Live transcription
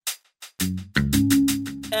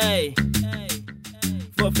Hey,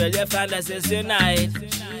 fulfill your fantasies tonight.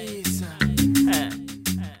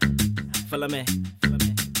 Follow me.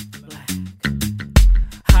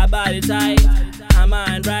 Her body tight, her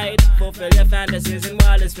mind right. Fulfill your fantasies in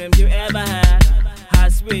wildest dreams you ever had. Her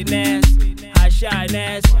sweetness, her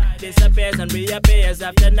shyness disappears and reappears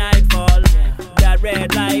after nightfall. That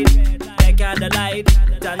red light, that candlelight,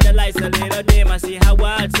 turn the lights a little dim. I see her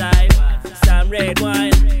wild side. Some red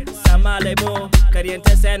wine, some Malibu.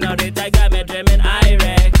 Caliente senorita got me dreaming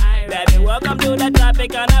irate. Baby, welcome to the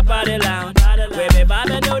Tropicana party lounge. Where me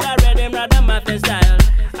bother do the rhythm, rather muffin style.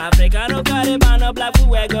 Africano, Caribano, Blaq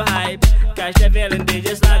Fuego hype. Catch the feeling,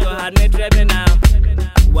 DJ Slago had me tripping now.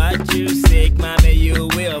 What you seek, mommy, you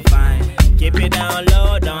will find. Keep it down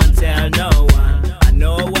low, don't tell no one. I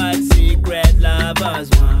know what secret lovers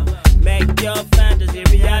want. Make your fantasy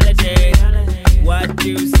reality. What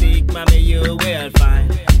you seek, mommy, you will find.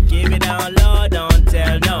 Keep it down low, don't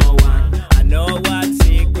tell no one. I know what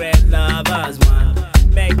secret lovers want.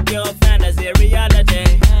 Make your fantasy reality.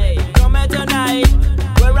 Hey, come here tonight.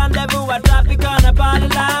 We'll rendezvous at Tropicana party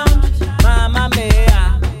lounge. Mamma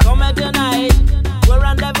mia, come here tonight. We'll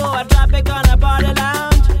rendezvous at Tropicana party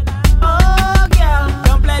lounge. Oh girl,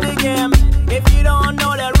 come play the game. If you don't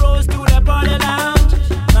know the rules to the party lounge.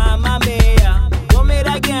 Mamma mia, we'll meet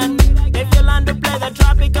again. If you learn to play the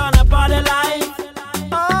Tropicana party life.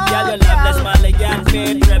 Girl, you love the smiley, got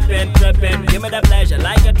me trippin', trippin'. Give me the pleasure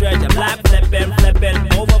like a treasure. Black flippin',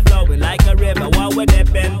 flippin', overflowing like a river. While we're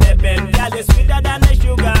dippin', dippin'. Girl, you're sweeter than the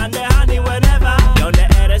sugar and the honey whenever. Down the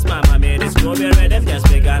air, this mama made this groovy rhythm just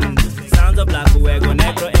begun. Sounds of Blaq Fuego,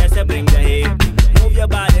 negro ese bring the heat. Move your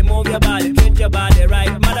body, treat your body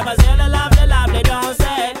right. Mademoiselle, lovely, don't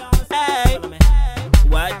say. Hey,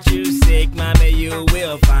 what you seek, mommy, you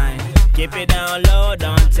will find. Keep it down low,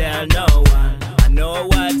 don't tell no one. I know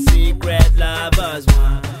what secret lovers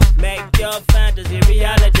want. Make your fantasy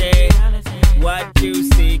reality. What you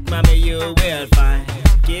seek, mommy, you will find.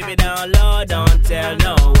 Keep it down low, don't tell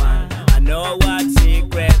no one. I know what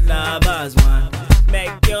secret lovers want.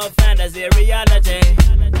 Make your fantasy reality.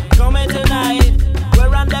 Come in tonight,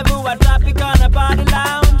 we'll rendezvous at Tropicana party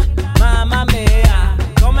lounge. Mamma mia,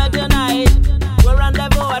 come in tonight, we'll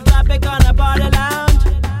rendezvous at Tropicana party lounge.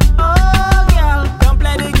 Oh girl, come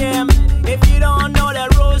play the game. If you don't know the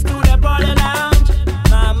rules to the party lounge.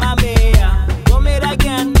 Mamma mia, we'll meet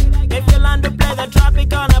again. If you learn to play the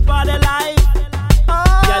Tropicana party life.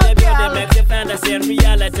 Yeah, the beauty makes your fantasy and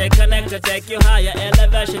reality. Connect to take you higher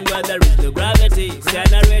elevation where there is no gravity.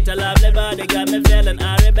 Generate a lovely body, got me feeling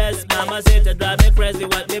our best. Mama said to drive me crazy,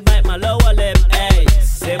 what me bite my lower lip. Hey,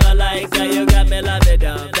 say my like how you got me love it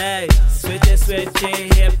up. Hey,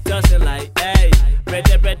 switchy, hip tossing like hey.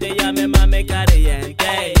 Pretty, yummy, mommy,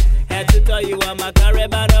 caliente. Head to toe, you are my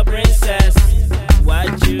Caribano princess.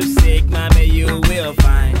 What you seek, mommy, you will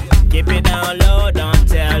find. Keep it down low, don't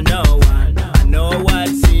tell no one. I know what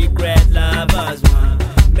secret lovers want.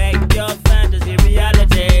 Make your fantasy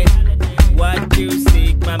reality. What you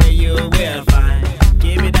seek, mommy, you will find.